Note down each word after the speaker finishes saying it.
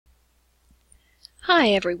Hi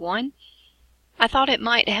everyone. I thought it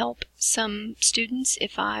might help some students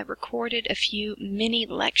if I recorded a few mini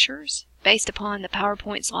lectures based upon the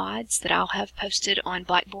PowerPoint slides that I'll have posted on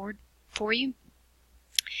Blackboard for you.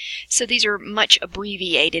 So these are much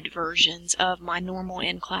abbreviated versions of my normal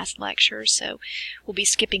in-class lectures, so we'll be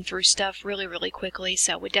skipping through stuff really quickly,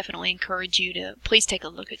 so I would definitely encourage you to please take a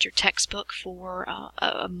look at your textbook for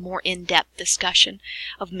a more in-depth discussion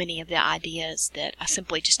of many of the ideas that I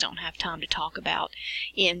simply just don't have time to talk about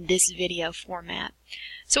in this video format.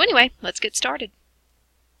 So anyway, let's get started.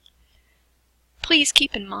 Please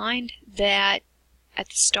keep in mind that at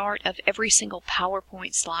the start of every single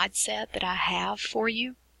PowerPoint slide set that I have for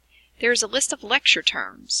you, there's a list of lecture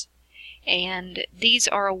terms, and these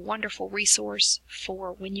are a wonderful resource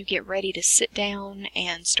for when you get ready to sit down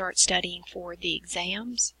and start studying for the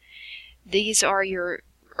exams. These are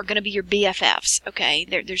going to be your BFFs, okay?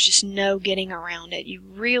 There's just no getting around it. You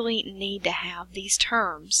really need to have these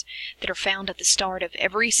terms that are found at the start of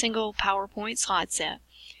every single PowerPoint slide set.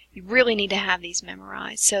 You really need to have these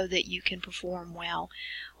memorized so that you can perform well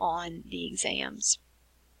on the exams.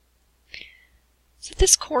 So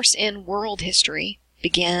this course in world history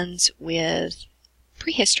begins with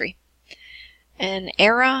prehistory, an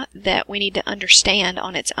era that we need to understand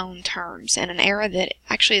on its own terms, and an era that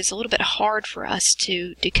actually is a little bit hard for us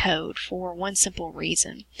to decode for one simple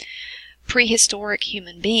reason. Prehistoric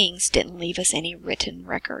human beings didn't leave us any written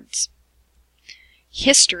records.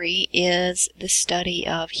 History is the study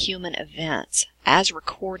of human events as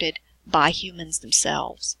recorded by humans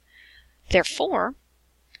themselves. Therefore,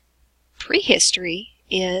 prehistory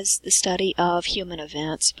is the study of human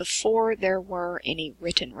events before there were any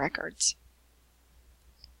written records.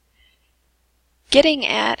 Getting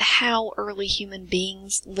at how early human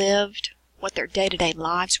beings lived, what their day-to-day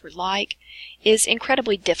lives were like, is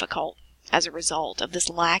incredibly difficult as a result of this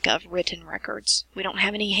lack of written records. We don't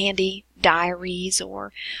have any handy diaries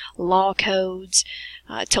or law codes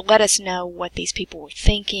to let us know what these people were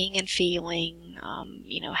thinking and feeling,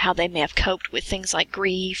 how they may have coped with things like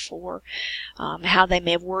grief, or how they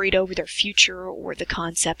may have worried over their future or the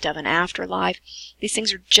concept of an afterlife. These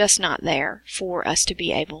things are just not there for us to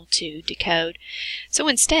be able to decode. So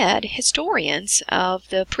instead, historians of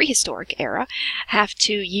the prehistoric era have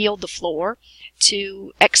to yield the floor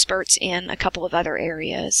to experts in a couple of other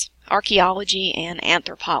areas, archaeology and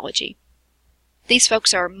anthropology. These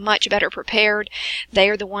folks are much better prepared. They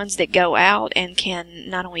are the ones that go out and can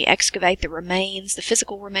not only excavate the remains, the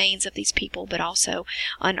physical remains of these people, but also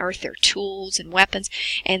unearth their tools and weapons.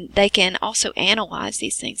 And they can also analyze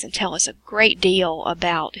these things and tell us a great deal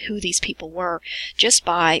about who these people were just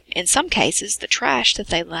by, in some cases, the trash that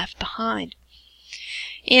they left behind.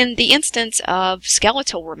 In the instance of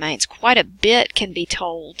skeletal remains, quite a bit can be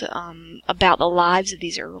told about the lives of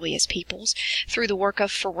these earliest peoples through the work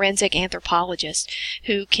of forensic anthropologists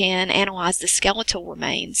who can analyze the skeletal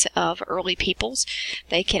remains of early peoples.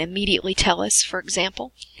 They can immediately tell us, for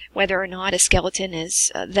example, whether or not a skeleton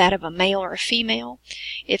is that of a male or a female.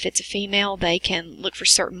 If it's a female, they can look for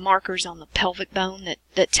certain markers on the pelvic bone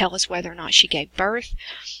that tell us whether or not she gave birth.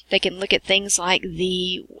 They can look at things like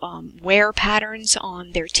the wear patterns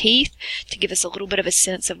on their teeth to give us a little bit of a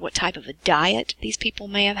sense of what type of a diet these people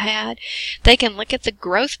may have had. They can look at the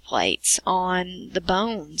growth plates on the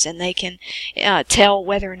bones, and they can tell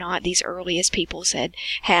whether or not these earliest peoples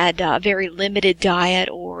had a very limited diet,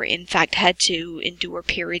 or in fact had to endure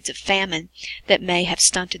periods of famine that may have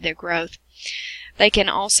stunted their growth. They can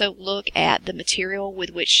also look at the material with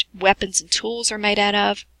which weapons and tools are made out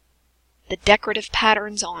of, the decorative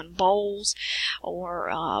patterns on bowls or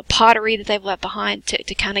pottery that they've left behind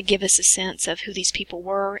to kind of give us a sense of who these people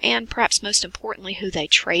were, and perhaps most importantly, who they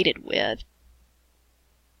traded with.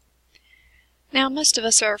 Now, most of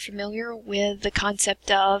us are familiar with the concept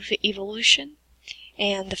of evolution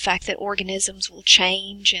and the fact that organisms will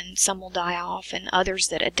change and some will die off, and others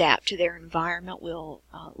that adapt to their environment will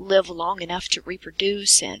live long enough to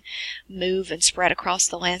reproduce and move and spread across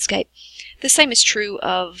the landscape. The same is true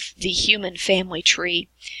of the human family tree.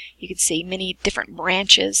 You can see many different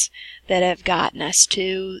branches that have gotten us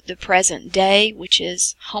to the present day, which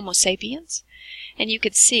is Homo sapiens. And you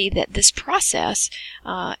could see that this process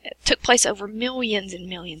took place over millions and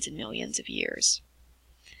millions and millions of years.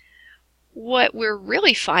 What we're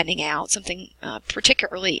really finding out, something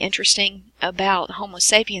particularly interesting about Homo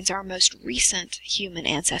sapiens, our most recent human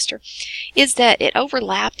ancestor, is that it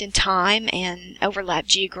overlapped in time and overlapped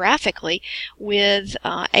geographically with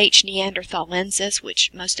H. neanderthalensis,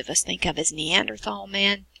 which most of us think of as Neanderthal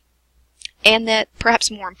man. And that, perhaps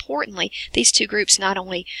more importantly, these two groups not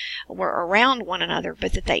only were around one another,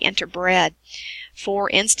 but that they interbred. For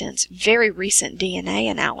instance, very recent DNA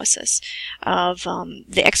analysis of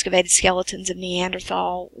the excavated skeletons of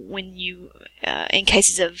Neanderthal, when you, in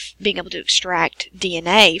cases of being able to extract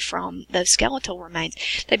DNA from those skeletal remains,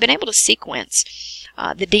 they've been able to sequence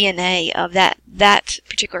the DNA of that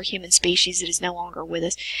particular human species that is no longer with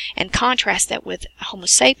us, and contrast that with Homo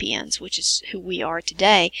sapiens, which is who we are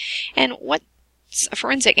today. And what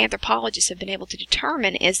forensic anthropologists have been able to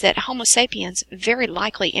determine is that Homo sapiens very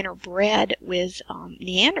likely interbred with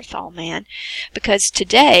Neanderthal man, because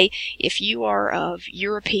today, if you are of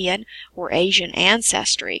European or Asian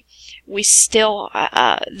ancestry, we still,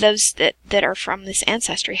 those that are from this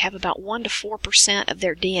ancestry have about 1 to 4% of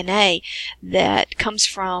their DNA that comes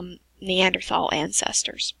from Neanderthal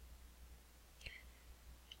ancestors.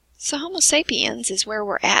 So Homo sapiens is where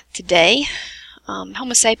we're at today.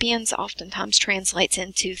 Homo sapiens oftentimes translates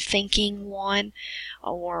into thinking one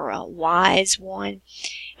or wise one.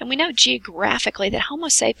 And we know geographically that Homo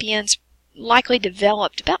sapiens likely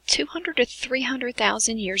developed about 200 to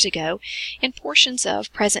 300,000 years ago in portions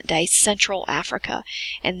of present-day Central Africa,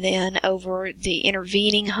 and then over the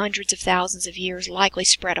intervening hundreds of thousands of years likely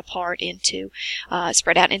spread out into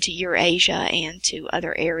Eurasia and to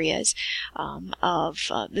other areas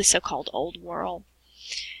of the so-called Old World.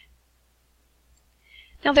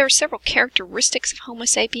 Now, there are several characteristics of Homo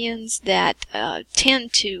sapiens that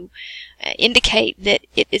tend to indicate that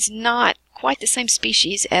it is not quite the same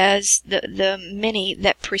species as the many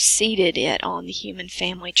that preceded it on the human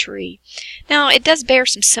family tree. Now, it does bear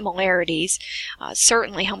some similarities.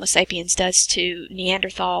 Certainly, Homo sapiens does to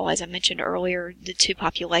Neanderthal. As I mentioned earlier, the two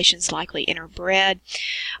populations likely interbred,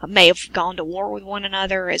 may have gone to war with one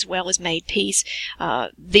another as well as made peace.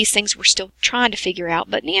 These things we're still trying to figure out,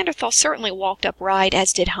 but Neanderthal certainly walked upright,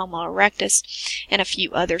 as did Homo erectus and a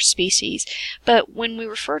few other species. But when we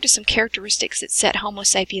refer to some characteristics that set Homo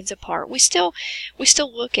sapiens apart, we still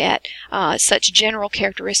look at such general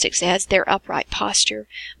characteristics as their upright posture,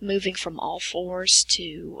 moving from all fours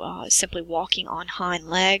to simply walking on hind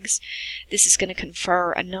legs. This is going to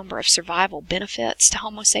confer a number of survival benefits to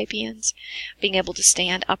Homo sapiens. Being able to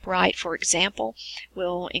stand upright, for example,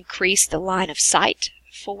 will increase the line of sight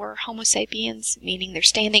for Homo sapiens, meaning they're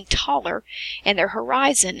standing taller and their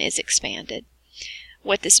horizon is expanded.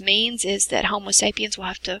 What this means is that Homo sapiens will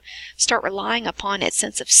have to start relying upon its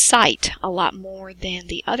sense of sight a lot more than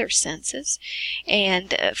the other senses.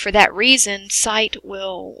 And for that reason, sight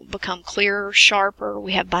will become clearer, sharper.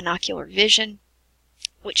 We have binocular vision,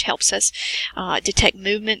 which helps us detect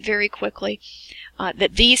movement very quickly.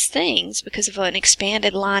 That these things, because of an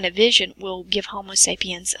expanded line of vision, will give Homo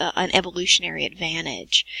sapiens an evolutionary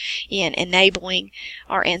advantage in enabling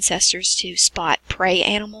our ancestors to spot prey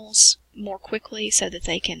animals more quickly so that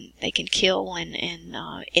they can kill and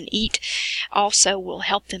eat. Also will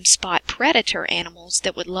help them spot predator animals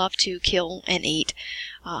that would love to kill and eat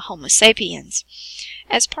Homo sapiens.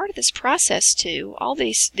 As part of this process, too, all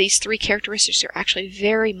these three characteristics are actually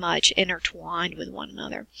very much intertwined with one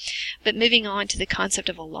another. But moving on to the concept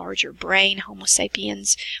of a larger brain, Homo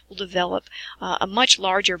sapiens will develop a much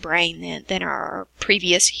larger brain than our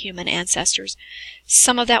previous human ancestors.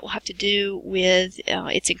 Some of that will have to do with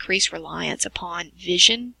its increased reliance upon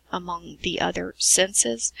vision among the other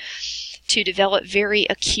senses, to develop very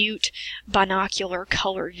acute binocular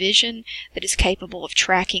color vision that is capable of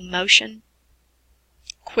tracking motion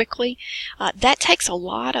quickly. That takes a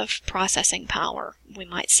lot of processing power, we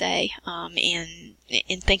might say, in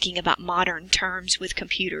thinking about modern terms with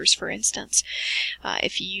computers, for instance.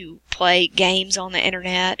 If you play games on the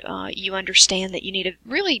internet, you understand that you need a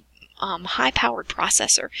really high-powered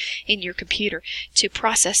processor in your computer to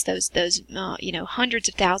process those hundreds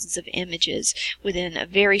of thousands of images within a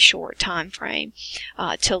very short time frame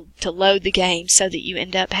to load the game so that you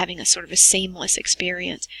end up having a sort of a seamless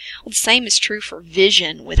experience. Well, the same is true for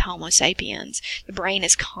vision with Homo sapiens. The brain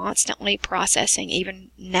is constantly processing, even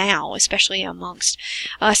now, especially amongst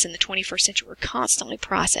us in the 21st century, we're constantly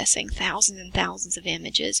processing thousands and thousands of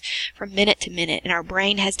images from minute to minute, and our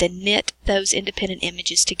brain has to knit those independent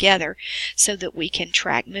images together so that we can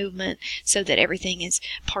track movement, so that everything is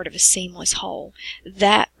part of a seamless whole.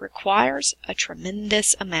 That requires a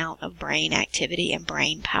tremendous amount of brain activity and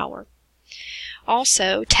brain power.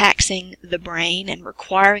 Also, taxing the brain and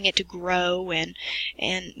requiring it to grow and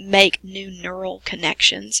make new neural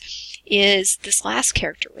connections is this last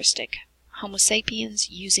characteristic, Homo sapiens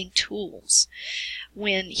using tools.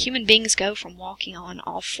 When human beings go from walking on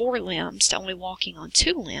all four limbs to only walking on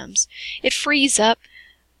two limbs, it frees up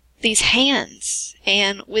these hands.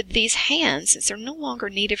 And with these hands, since they're no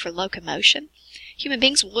longer needed for locomotion, human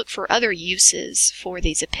beings will look for other uses for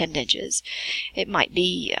these appendages. It might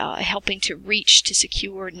be helping to reach to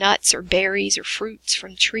secure nuts or berries or fruits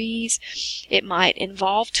from trees. It might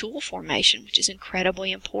involve tool formation, which is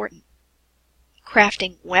incredibly important.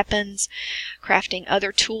 Crafting weapons, crafting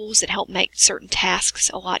other tools that help make certain tasks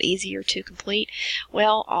a lot easier to complete.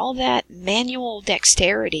 Well, all that manual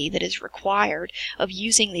dexterity that is required of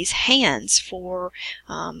using these hands for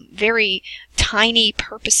very tiny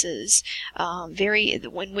purposes,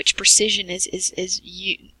 in which precision is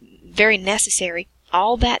very necessary,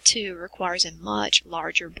 all that too requires a much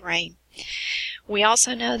larger brain. We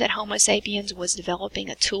also know that Homo sapiens was developing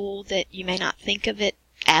a tool that you may not think of it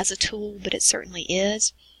as a tool, but it certainly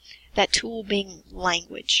is. That tool being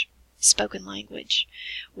language, spoken language,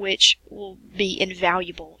 which will be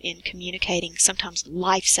invaluable in communicating sometimes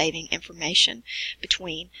life-saving information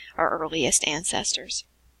between our earliest ancestors.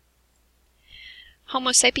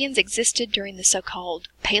 Homo sapiens existed during the so-called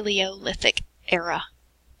Paleolithic era.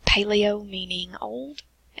 Paleo meaning old,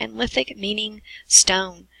 and lithic meaning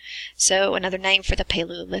stone. So another name for the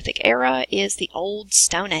Paleolithic era is the Old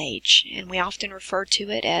Stone Age, and we often refer to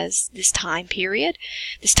it as this time period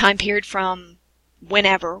from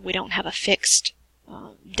whenever. We don't have a fixed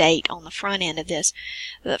date on the front end of this,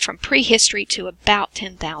 from prehistory to about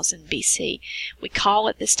 10,000 BC. We call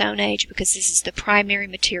it the Stone Age because this is the primary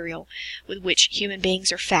material with which human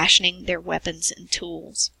beings are fashioning their weapons and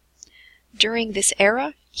tools. During this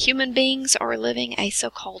era, human beings are living a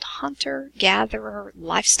so-called hunter-gatherer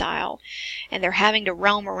lifestyle, and they're having to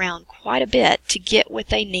roam around quite a bit to get what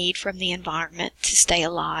they need from the environment to stay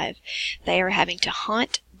alive. They are having to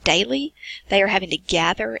hunt daily. They are having to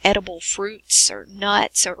gather edible fruits or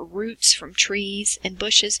nuts or roots from trees and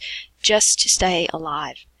bushes just to stay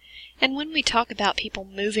alive. And when we talk about people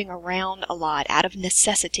moving around a lot out of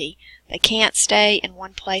necessity, they can't stay in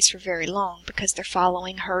one place for very long because they're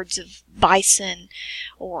following herds of bison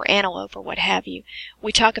or antelope or what have you.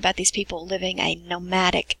 We talk about these people living a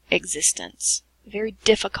nomadic existence, a very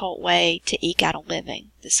difficult way to eke out a living,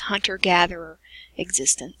 this hunter-gatherer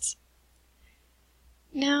existence.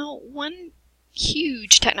 Now, one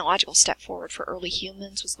huge technological step forward for early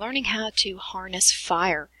humans was learning how to harness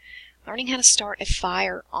fire. Learning how to start a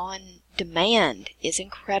fire on demand is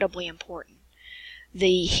incredibly important.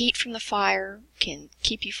 The heat from the fire can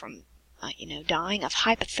keep you from, dying of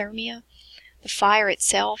hypothermia. The fire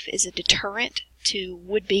itself is a deterrent to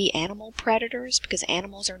would-be animal predators because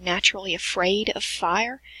animals are naturally afraid of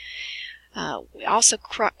fire. Also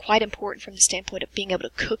quite important from the standpoint of being able to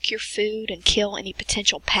cook your food and kill any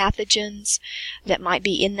potential pathogens that might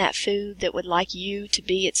be in that food that would like you to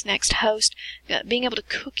be its next host. Being able to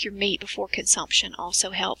cook your meat before consumption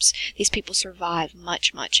also helps these people survive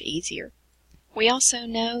much, much easier. We also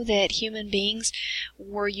know that human beings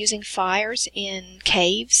were using fires in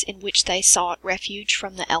caves in which they sought refuge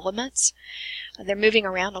from the elements. They're moving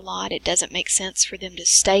around a lot. It doesn't make sense for them to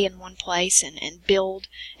stay in one place and build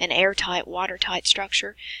an airtight, watertight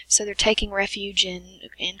structure. So they're taking refuge in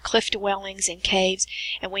cliff dwellings, in caves.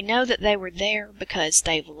 And we know that they were there because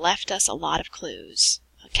they've left us a lot of clues.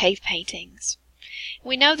 Cave paintings.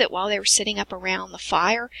 We know that while they were sitting up around the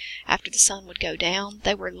fire after the sun would go down,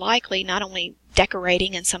 they were likely not only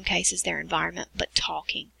decorating, in some cases, their environment, but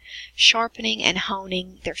talking, sharpening and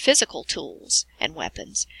honing their physical tools and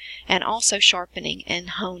weapons, and also sharpening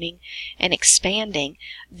and honing and expanding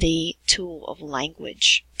the tool of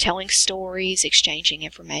language, telling stories, exchanging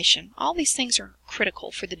information. All these things are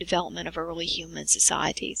critical for the development of early human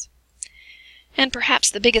societies. And perhaps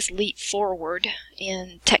the biggest leap forward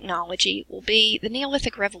in technology will be the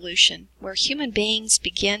Neolithic Revolution, where human beings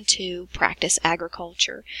begin to practice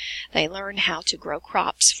agriculture. They learn how to grow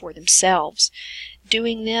crops for themselves.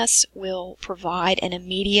 Doing this will provide an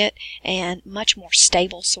immediate and much more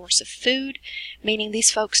stable source of food, meaning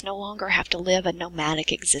these folks no longer have to live a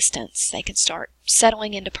nomadic existence. They can start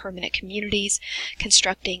settling into permanent communities,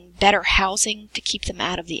 constructing better housing to keep them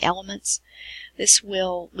out of the elements. This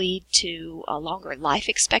will lead to a longer life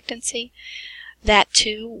expectancy. That,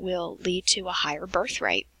 too, will lead to a higher birth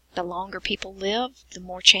rate. The longer people live, the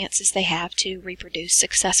more chances they have to reproduce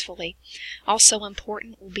successfully. Also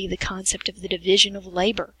important will be the concept of the division of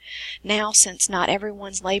labor. Now, since not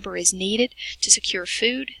everyone's labor is needed to secure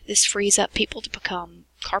food, this frees up people to become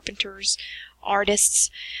carpenters, artists,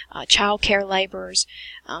 child care laborers.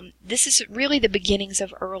 This is really the beginnings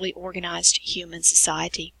of early organized human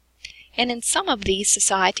society. And in some of these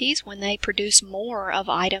societies, when they produce more of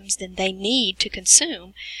items than they need to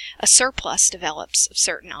consume, a surplus develops of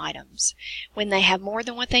certain items. When they have more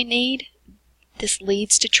than what they need, This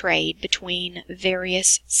leads to trade between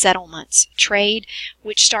various settlements, trade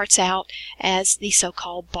which starts out as the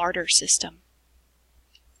so-called barter system.